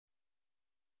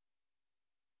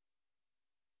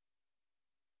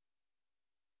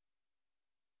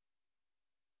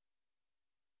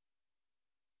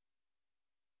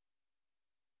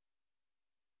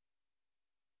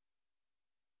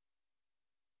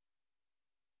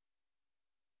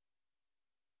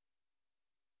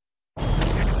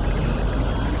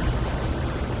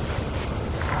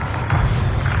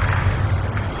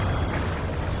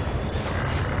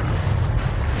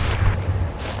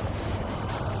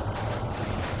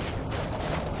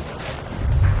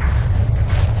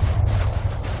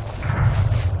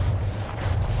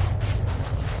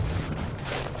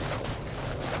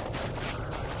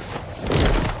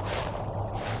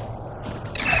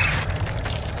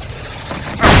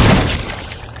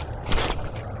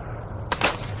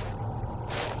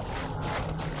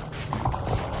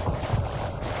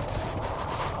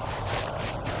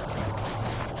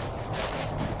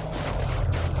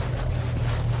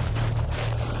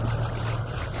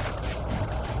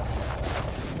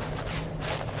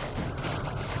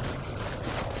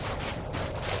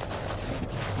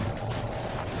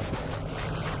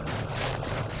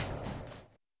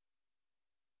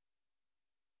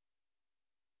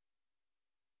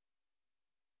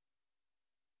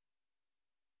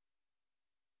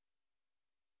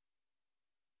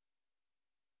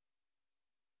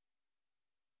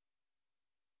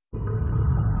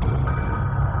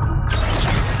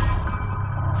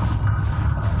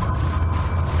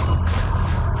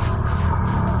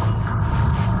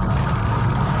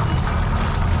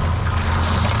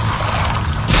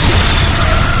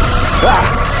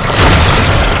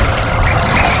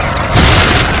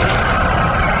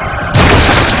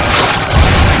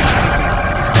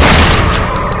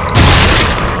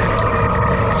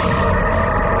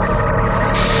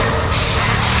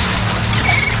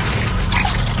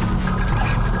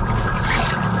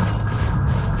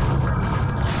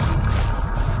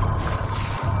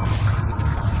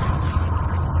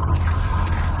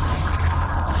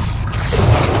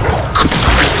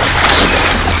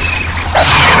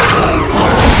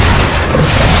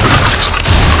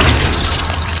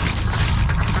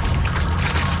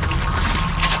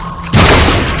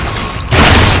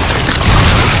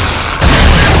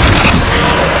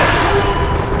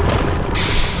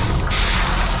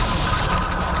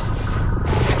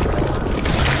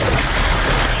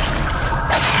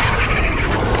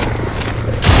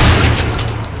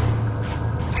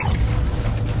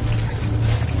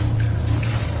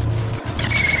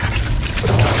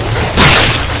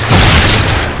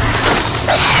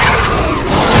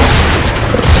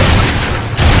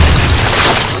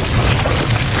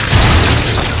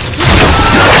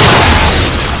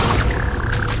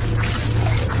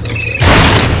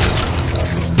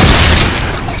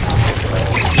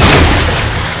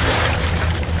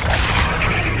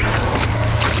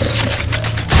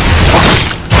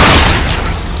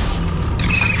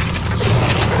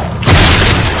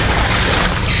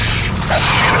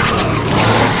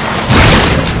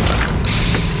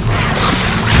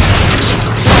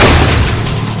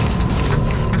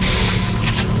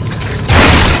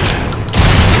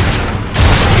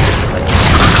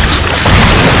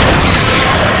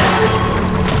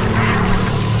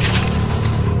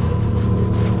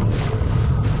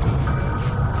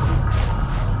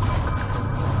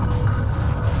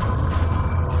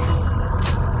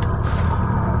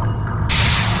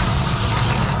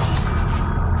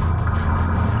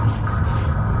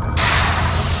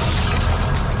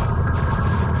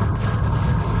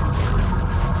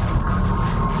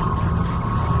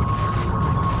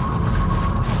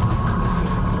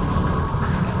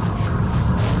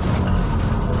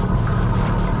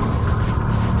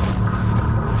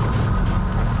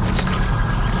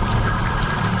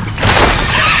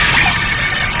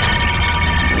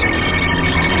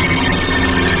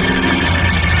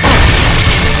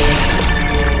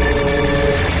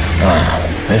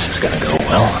this is gonna go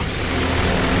well.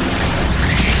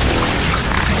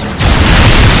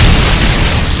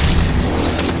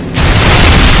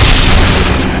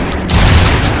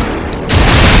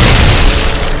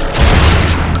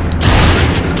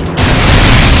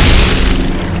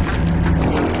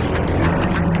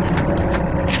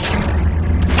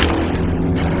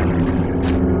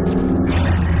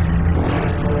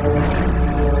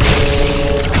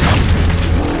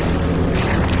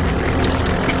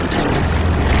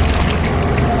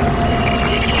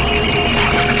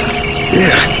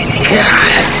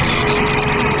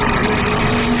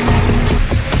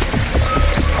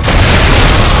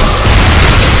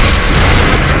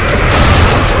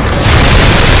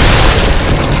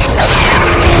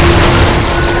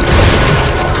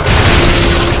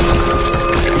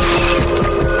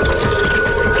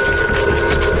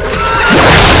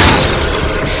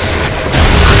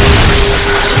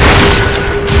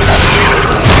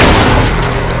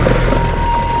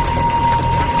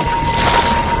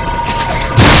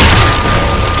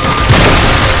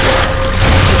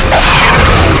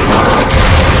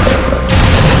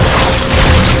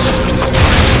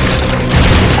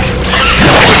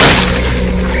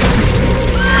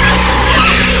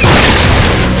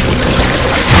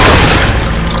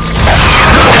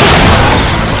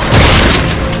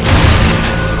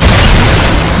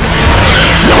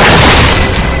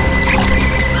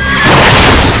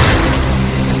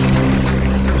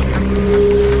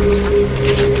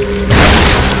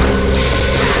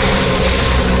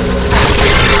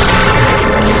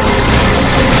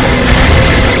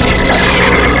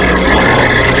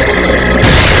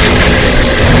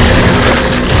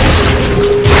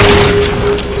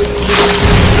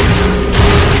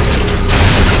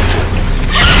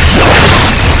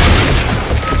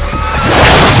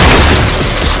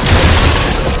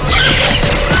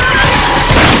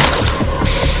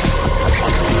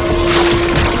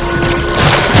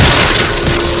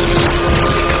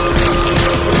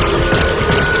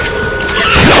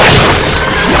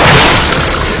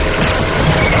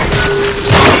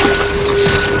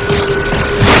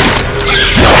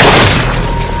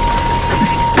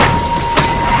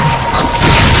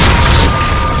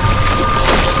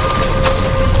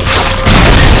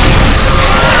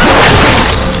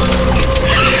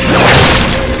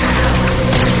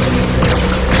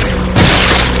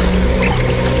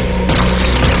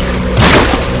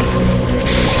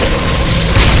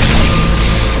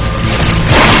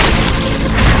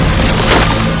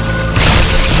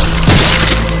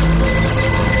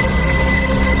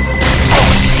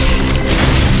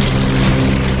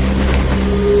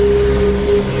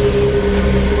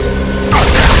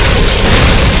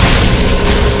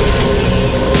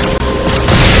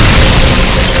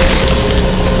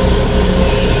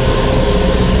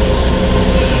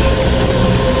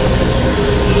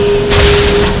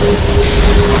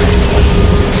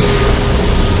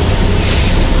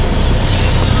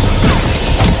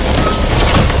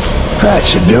 That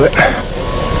should do it. I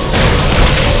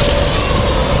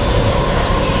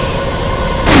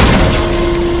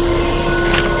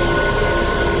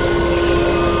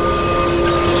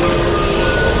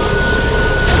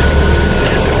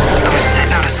was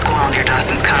sitting out of squall near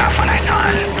Dawson's Cutoff when I saw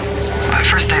it. At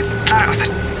first I thought it was a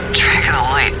trick of the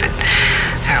light, but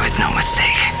there was no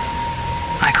mistake.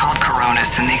 I called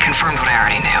Coronas and they confirmed what I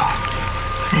already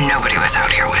knew. Nobody was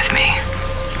out here with me.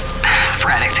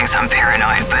 Braddock thinks I'm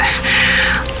paranoid, but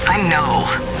I know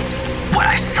what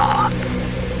I saw.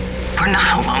 We're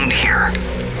not alone here.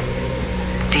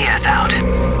 Diaz out.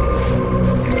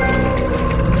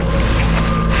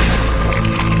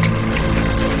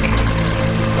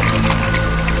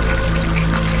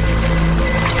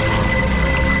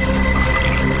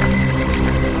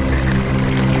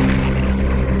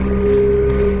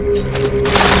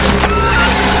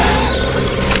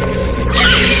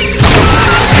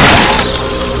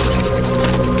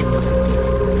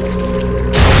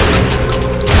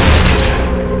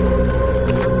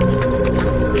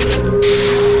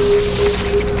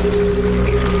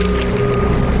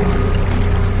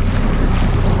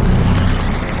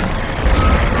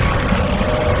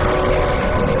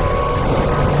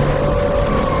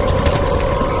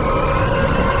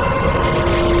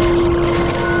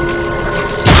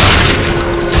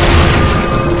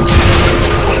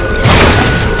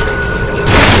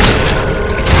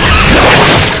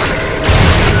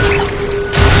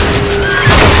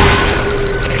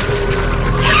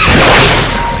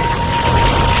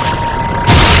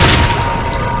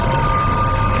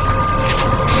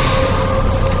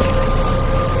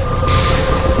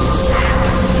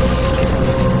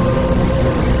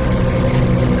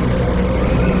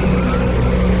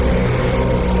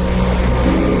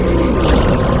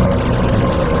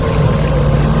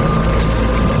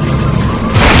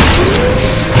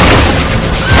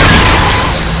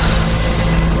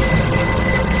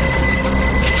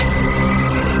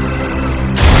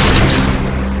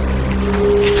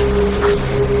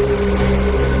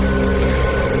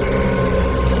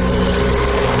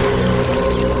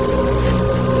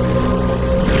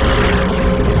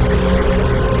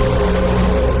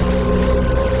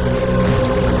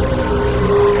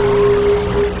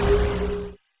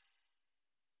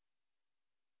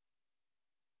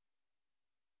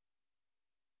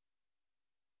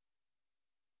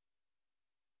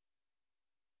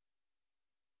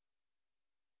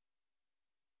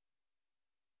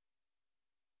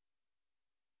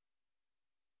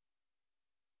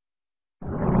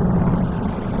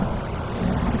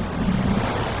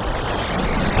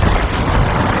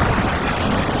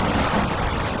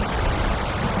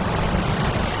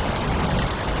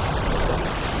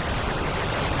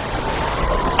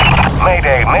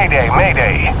 Mayday,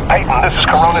 Mayday. Peyton, this is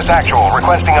Coronis Actual,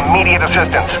 requesting immediate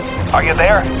assistance. Are you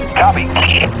there? Copy.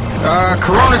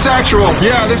 Coronis Actual.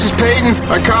 Yeah, this is Peyton.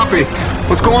 I copy.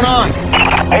 What's going on?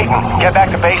 Peyton, get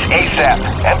back to base ASAP.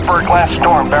 Emperor-class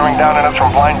storm bearing down on us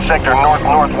from blind sector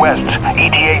north-northwest.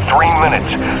 ETA 3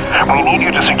 minutes. We need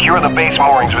you to secure the base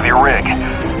moorings with your rig.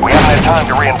 We haven't had time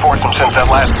to reinforce them since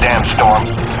that last damn storm.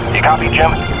 You copy,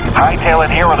 Jim? Hightail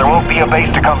it here or there won't be a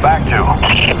base to come back to.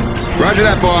 Roger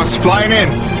that, boss. Flying in.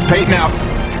 Peyton out.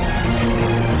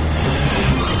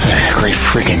 Great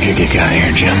freaking gig you got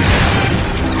here, Jim.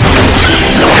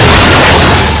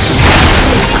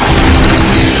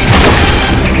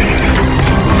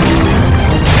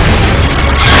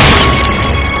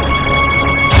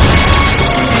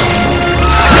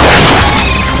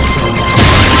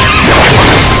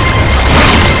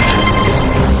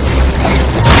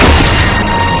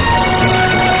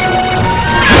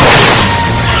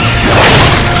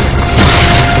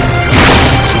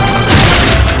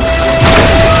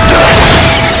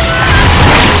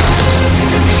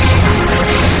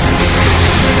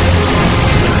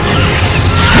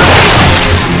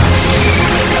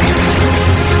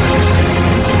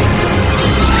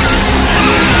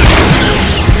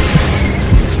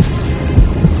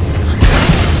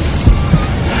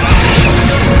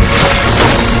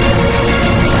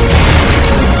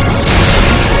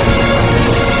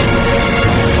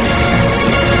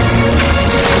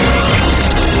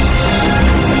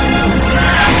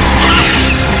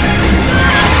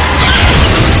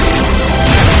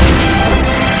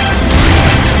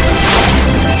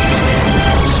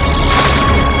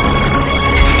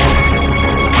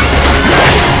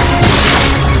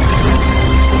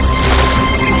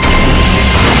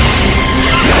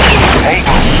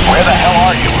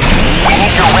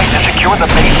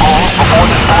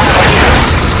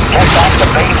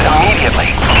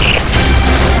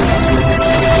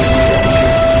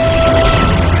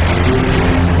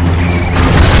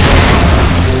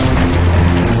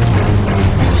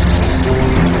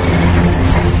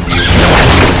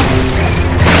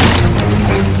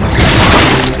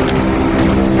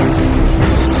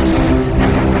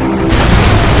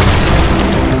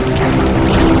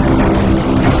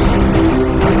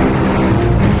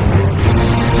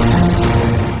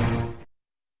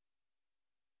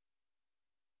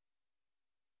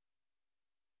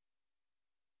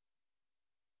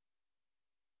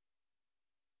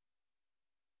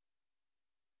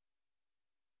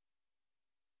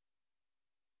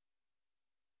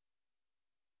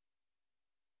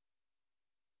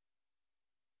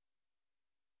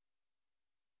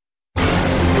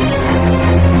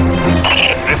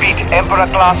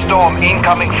 Emperor-class storm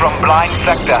incoming from blind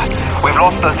sector. We've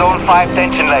lost the Zone 5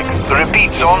 tension leg.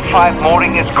 Repeat, Zone 5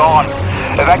 mooring is gone.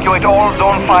 Evacuate all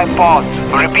Zone 5 pods.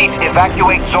 Repeat,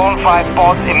 evacuate Zone 5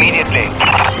 pods immediately.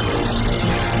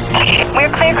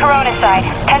 We're clear Coronis side.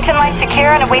 Tension line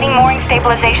secure and awaiting mooring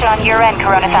stabilization on your end,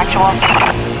 Coronis Actual.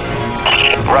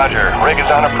 Roger. Rig is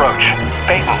on approach.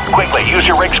 Peyton, quickly, use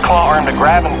your rig's claw arm to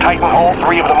grab and tighten all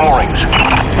 3 of the moorings.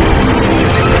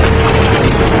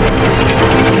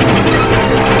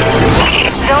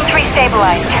 Zone 3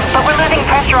 stabilized, but we're losing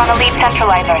pressure on the lead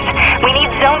centralizers. We need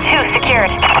Zone 2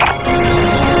 secured.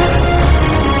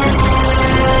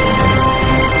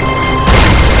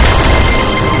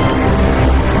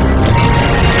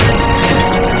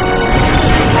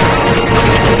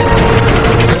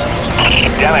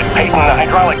 Damn it, Peyton, the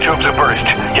hydraulic tubes have burst.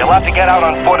 You'll have to get out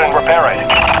on foot and repair it.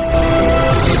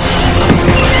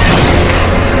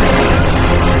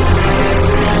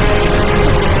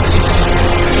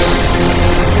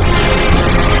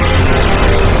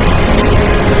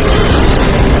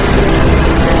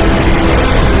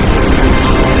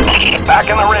 Back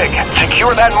in the rig.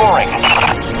 Secure that mooring.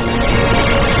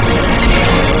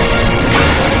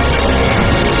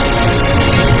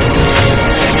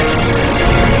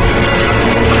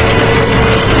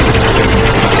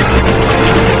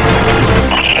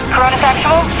 Coronis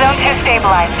Actual, Zone 2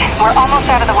 stabilized. We're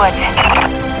almost out of the woods.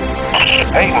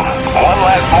 Peyton, 1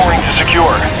 last mooring to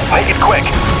secure. Make it quick.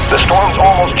 The storm's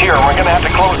almost here and we're gonna have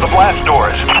to close the blast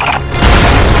doors.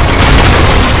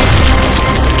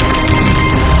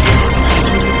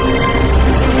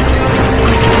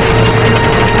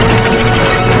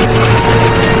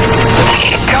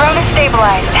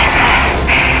 Stabilized.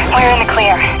 We're in the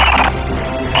clear.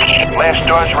 Blast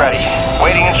doors ready.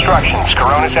 Waiting instructions.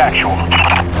 Coronis Actual.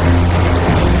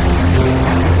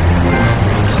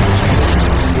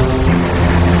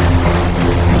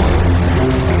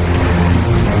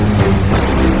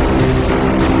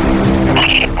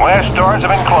 Blast doors have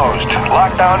been closed.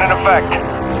 Lockdown in effect.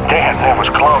 Damn, that was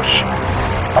close.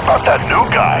 How about that new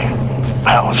guy?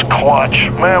 That was clutch.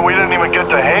 Man, we didn't even get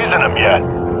to hazing him yet.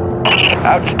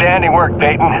 Outstanding work,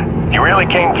 Peyton. You really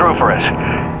came through for us.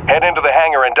 Head into the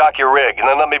hangar and dock your rig, and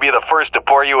then let me be the first to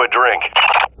pour you a drink.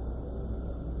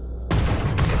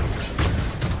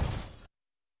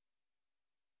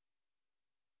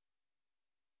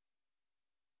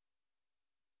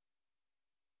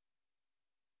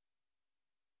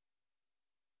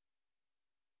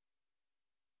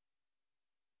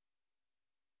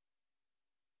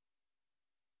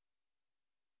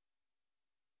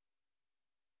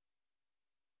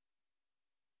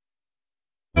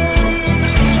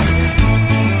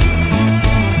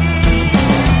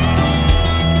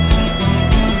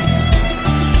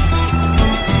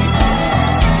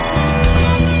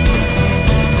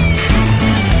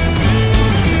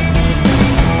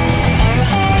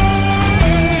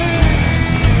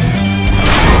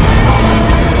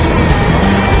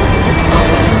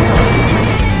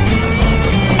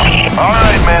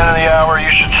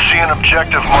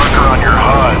 Objective marker on your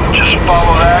HUD. Just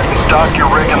follow that and dock your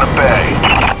rig in the bay.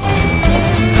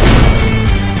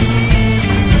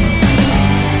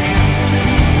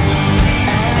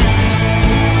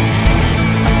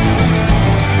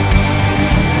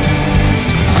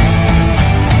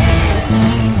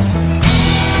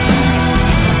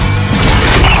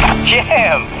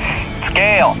 Jim!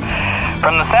 Scale.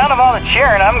 From the sound of all the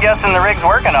cheering, I'm guessing the rig's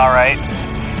working all right.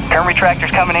 Current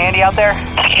retractors coming handy out there?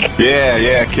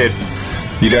 Yeah, kid.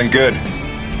 You done good. We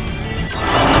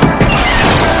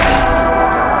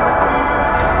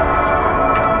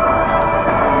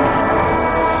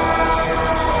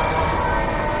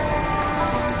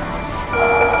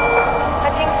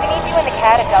need you in the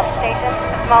CAD at Delta Station.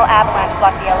 A small avalanche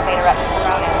blocked the elevator up to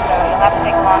Coronas, so you'll have to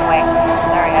take a long way.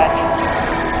 Sorry, Hutch.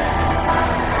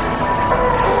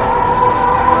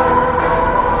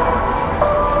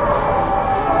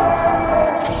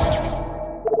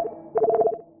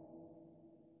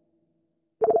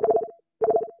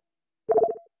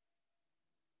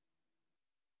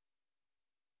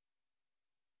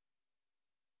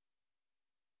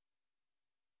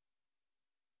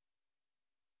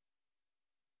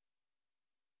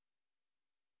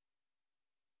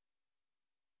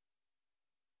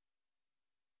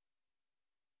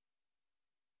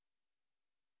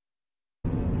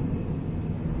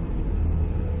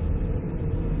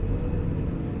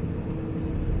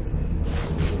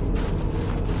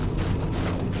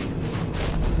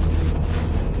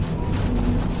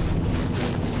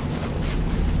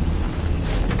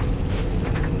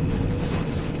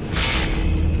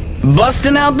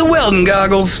 Busting out the welding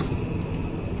goggles.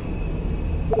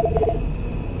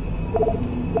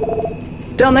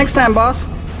 Till next time, boss.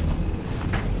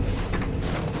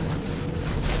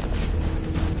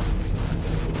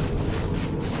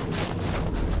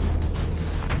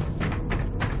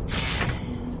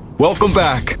 Welcome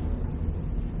back.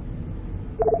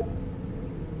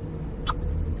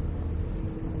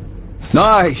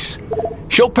 Nice.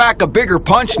 She'll pack a bigger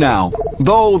punch now,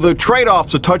 though the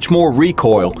trade-off's a touch more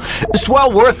recoil. It's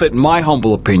well worth it in my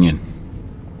humble opinion.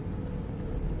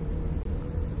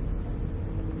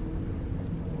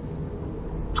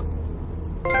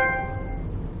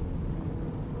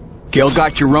 Gail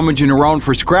got you rummaging around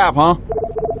for scrap, huh?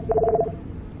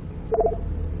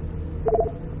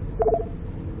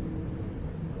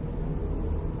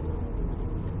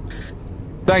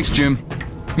 Thanks, Jim.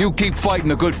 You keep fighting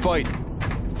the good fight.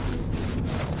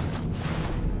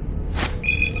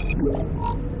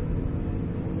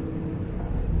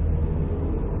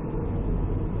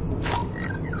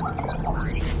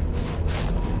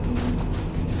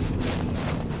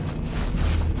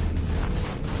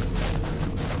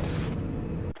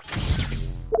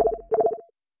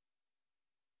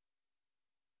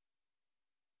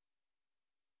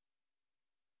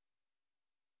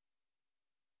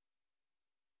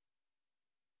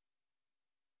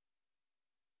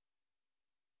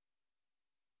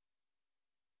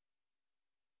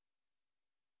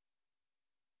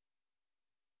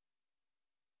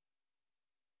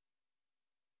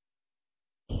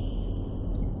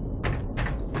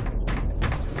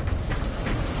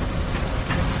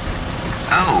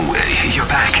 Oh, you're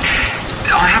back.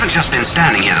 I haven't just been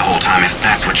standing here the whole time, if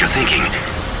that's what you're thinking.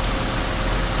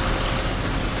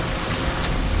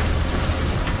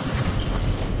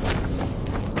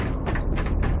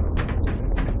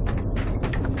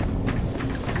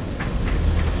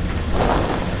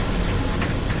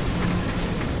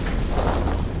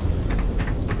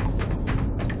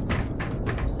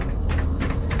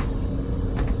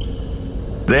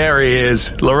 There he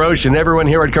is. LaRoche and everyone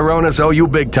here at Coronas owe you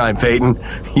big time, Peyton.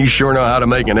 You sure know how to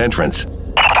make an entrance.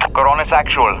 Coronas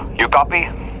Actual, you copy?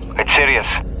 It's serious.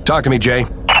 Talk to me, Jay.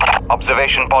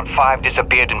 Observation pod 5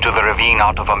 disappeared into the ravine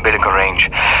out of umbilical range.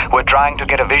 We're trying to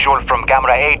get a visual from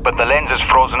camera 8, but the lens is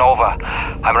frozen over.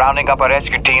 I'm rounding up a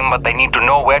rescue team, but they need to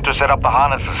know where to set up the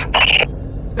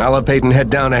harnesses. I'll have Peyton head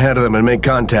down ahead of them and make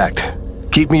contact.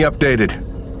 Keep me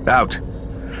updated. Out.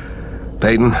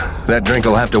 Peyton, that drink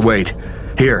will have to wait.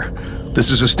 Here, this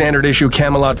is a standard issue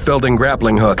Camelot Felding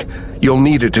grappling hook. You'll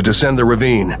need it to descend the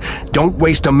ravine. Don't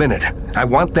waste a minute. I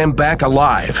want them back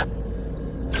alive.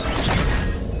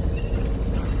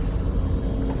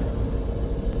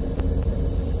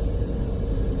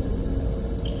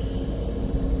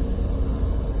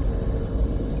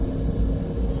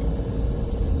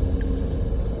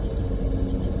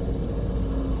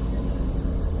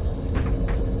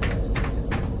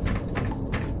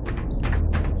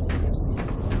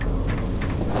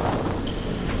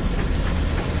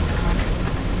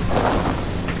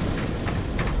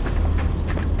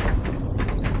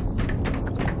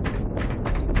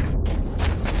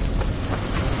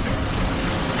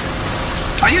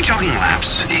 Are you jogging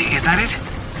laps? Is that it?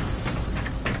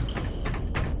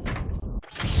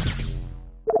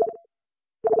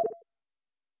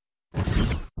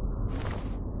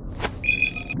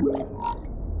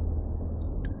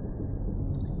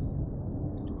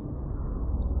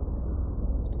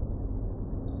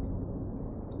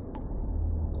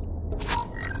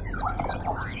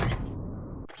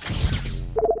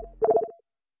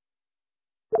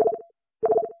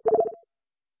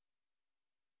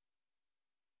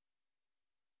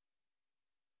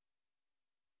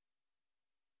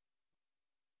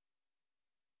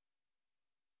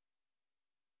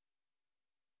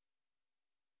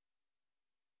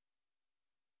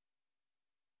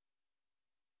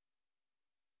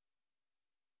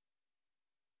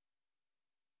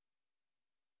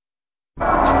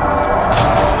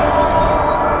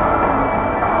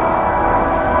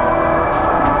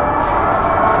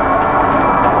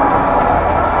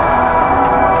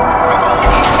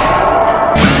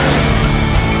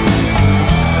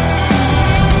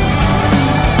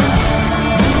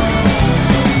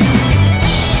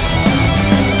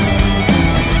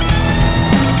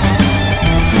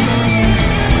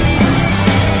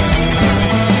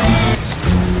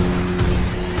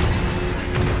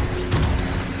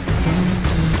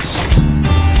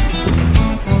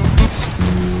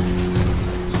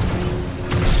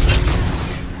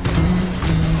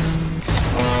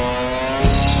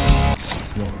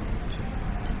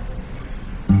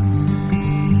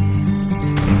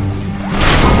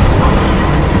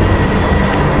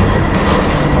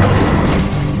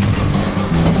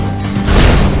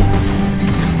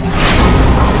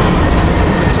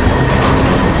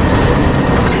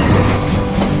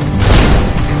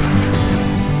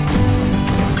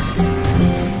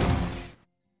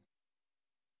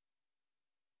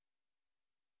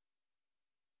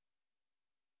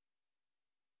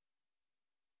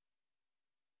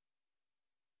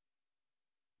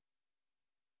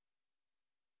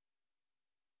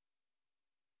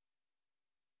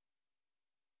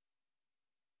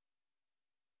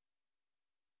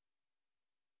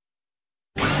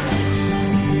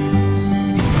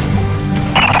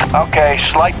 Okay,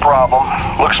 slight problem.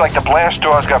 Looks like the blast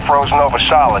doors got frozen over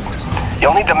solid.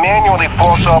 You'll need to manually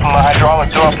force open the hydraulic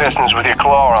door pistons with your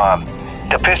claw arm.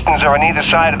 The pistons are on either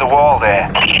side of the wall there.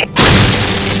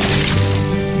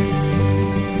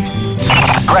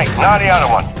 Great, now the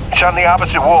other one. It's on the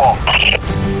opposite wall.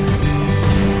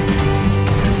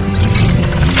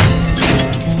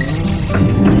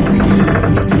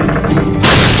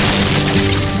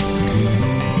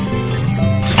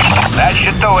 That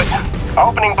should do it.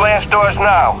 Opening blast doors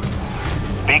now.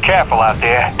 Be careful out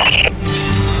there.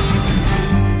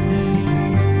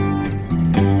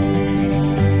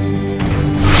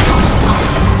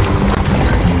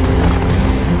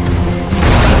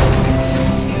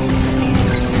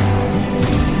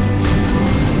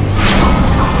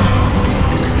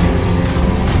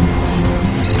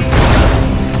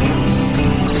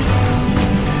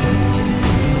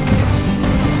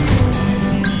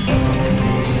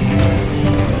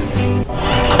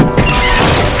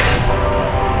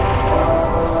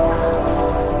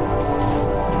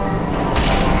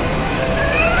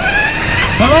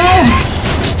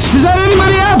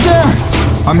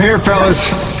 I'm here,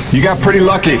 fellas. You got pretty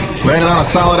lucky. Landed on a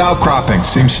solid outcropping.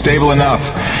 Seems stable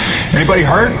enough. Anybody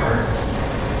hurt?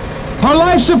 Our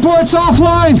life support's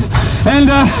offline, and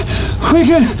we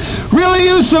could really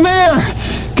use some air.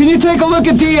 Can you take a look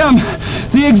at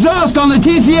the exhaust on the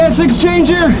TCS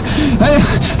exchanger?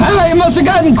 It must have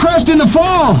gotten crushed in the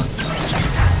fall.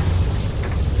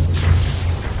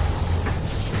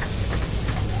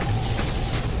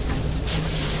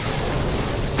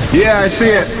 Yeah, I see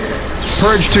it.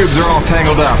 Purge tubes are all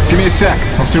tangled up. Give me a sec.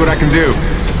 I'll see what I can do.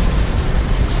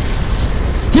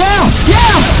 Yeah!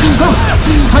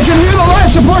 I can hear the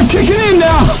life support kicking in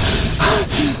now!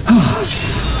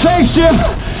 Thanks, Jim.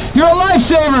 You're a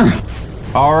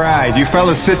lifesaver. All right, you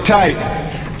fellas sit tight.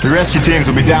 The rescue teams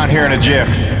will be down here in a jiff.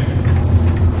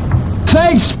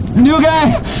 Thanks, new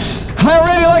guy. I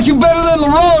already like you better than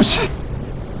LaRoche.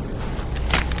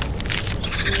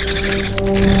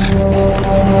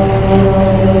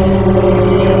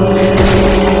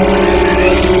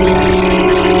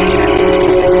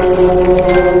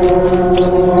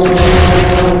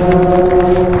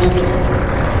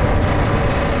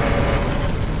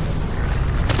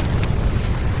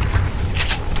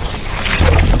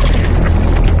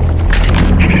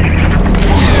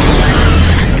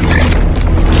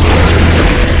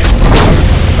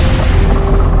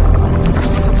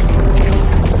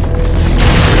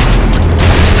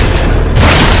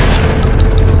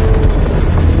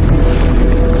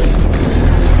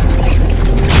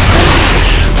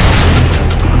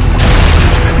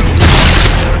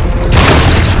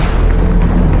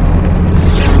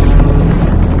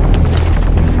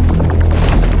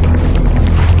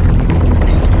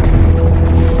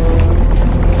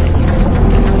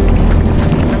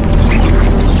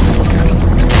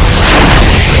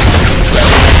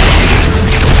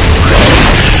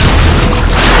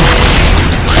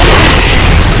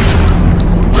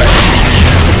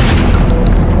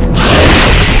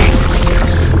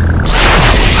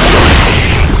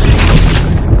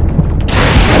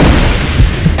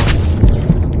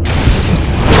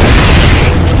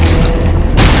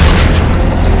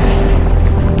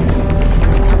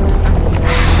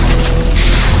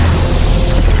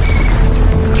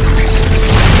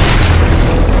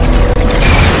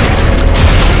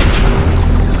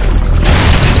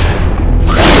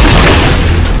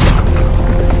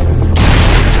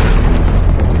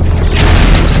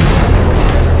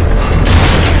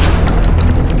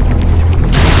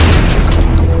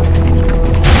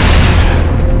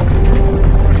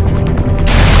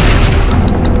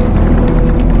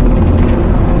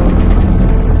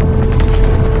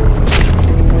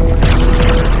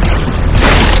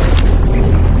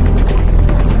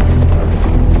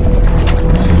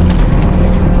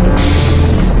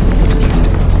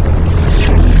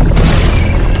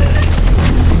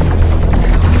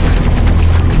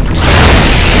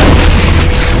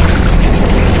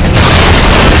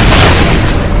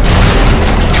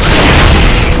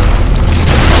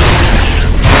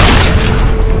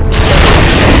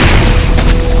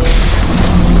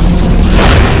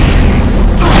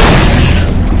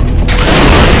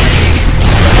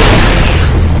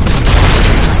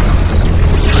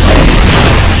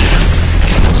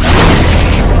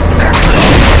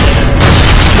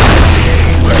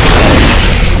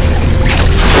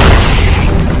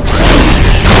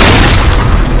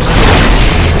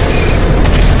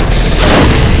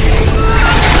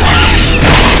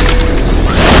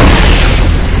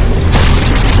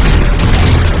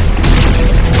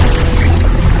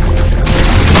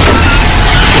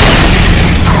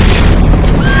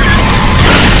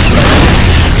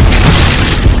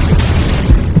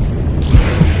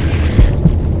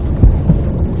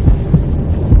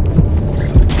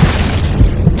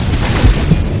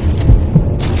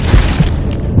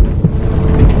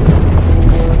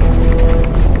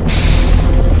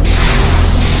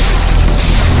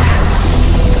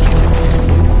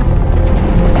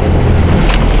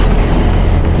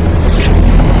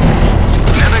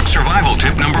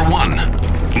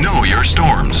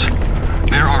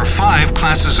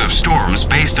 classes of storms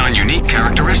based on unique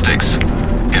characteristics.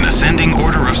 In ascending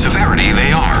order of severity,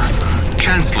 they are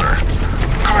Chancellor,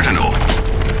 Cardinal,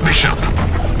 Bishop,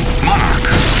 Monarch,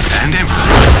 and Emperor.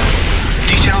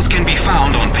 Details can be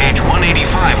found on page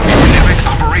 185 of your NEVIC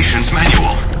Operations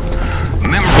Manual.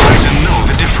 Memorize and know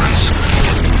the difference.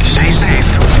 Stay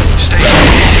safe. Stay...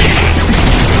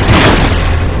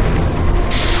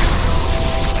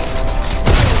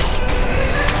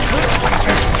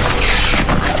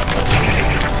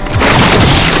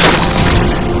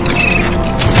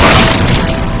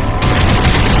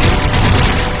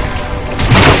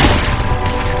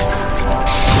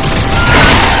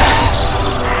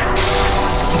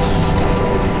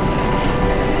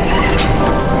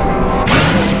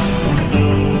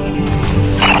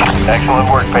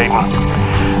 Excellent work, Peyton.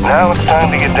 Now it's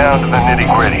time to get down to the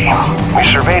nitty-gritty. We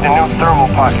surveyed a new thermal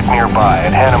pocket nearby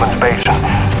at Hanneman's Basin,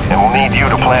 and we'll need you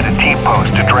to plant a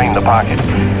T-post to drain the pocket.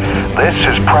 This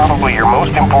is probably your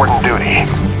most important duty,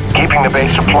 keeping the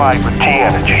base supplied with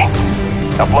T-energy.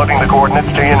 Uploading the coordinates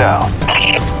to you now.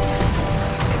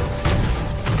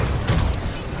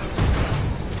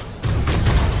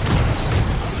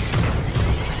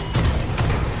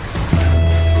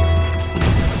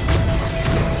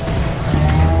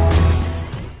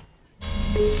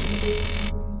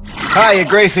 Hiya,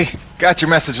 Gracie. Got your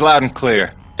message loud and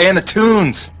clear. And the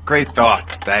tunes. Great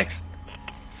thought. Thanks.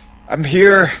 I'm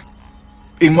here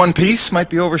in one piece. Might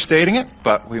be overstating it,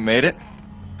 but we made it.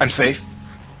 I'm safe.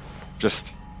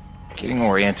 Just getting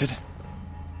oriented.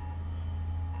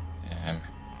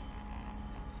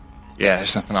 Yeah,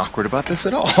 there's nothing awkward about this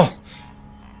at all.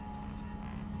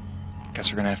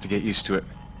 Guess we're gonna have to get used to it.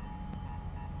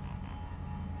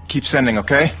 Keep sending,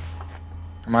 okay?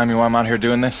 Remind me why I'm out here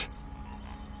doing this.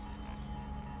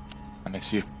 I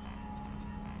miss you.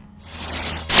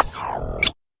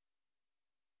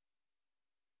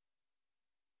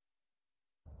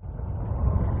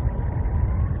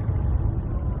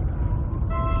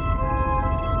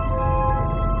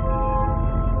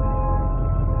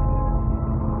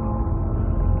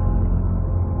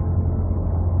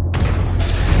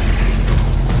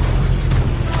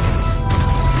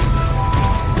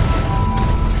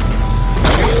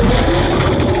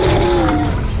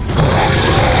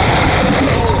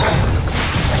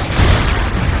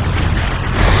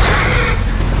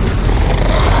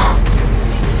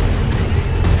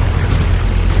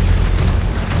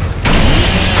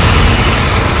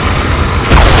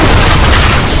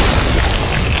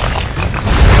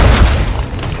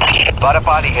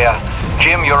 Party here.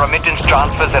 Jim, your remittance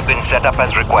transfers have been set up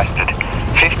as requested.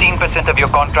 15% of your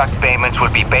contract payments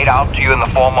will be paid out to you in the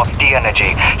form of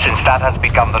T-Energy, since that has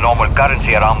become the normal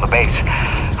currency around the base.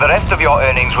 The rest of your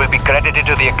earnings will be credited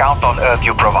to the account on Earth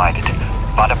you provided.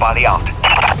 Party out.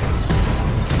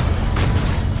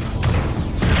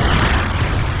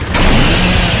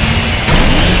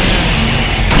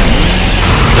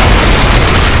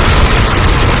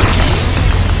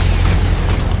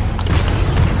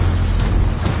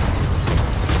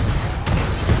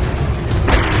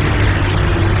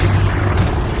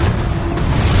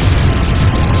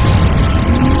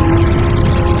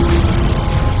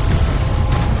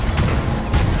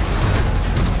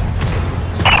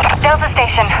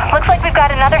 Looks like we've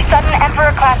got another sudden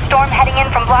Emperor-class storm heading in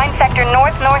from blind sector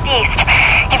north-northeast.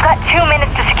 You've got 2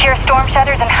 minutes to secure storm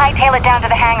shutters and hightail it down to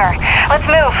the hangar. Let's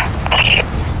move.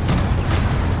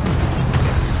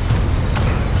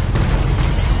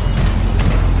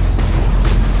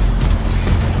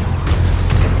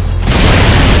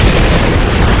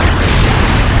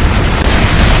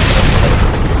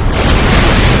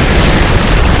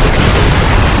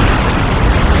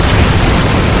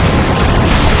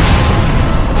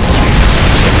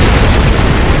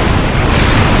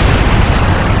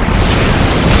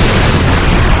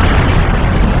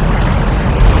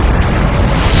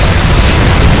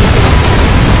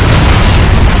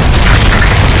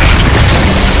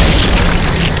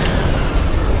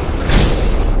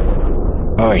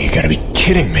 Oh, you gotta be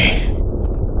kidding me.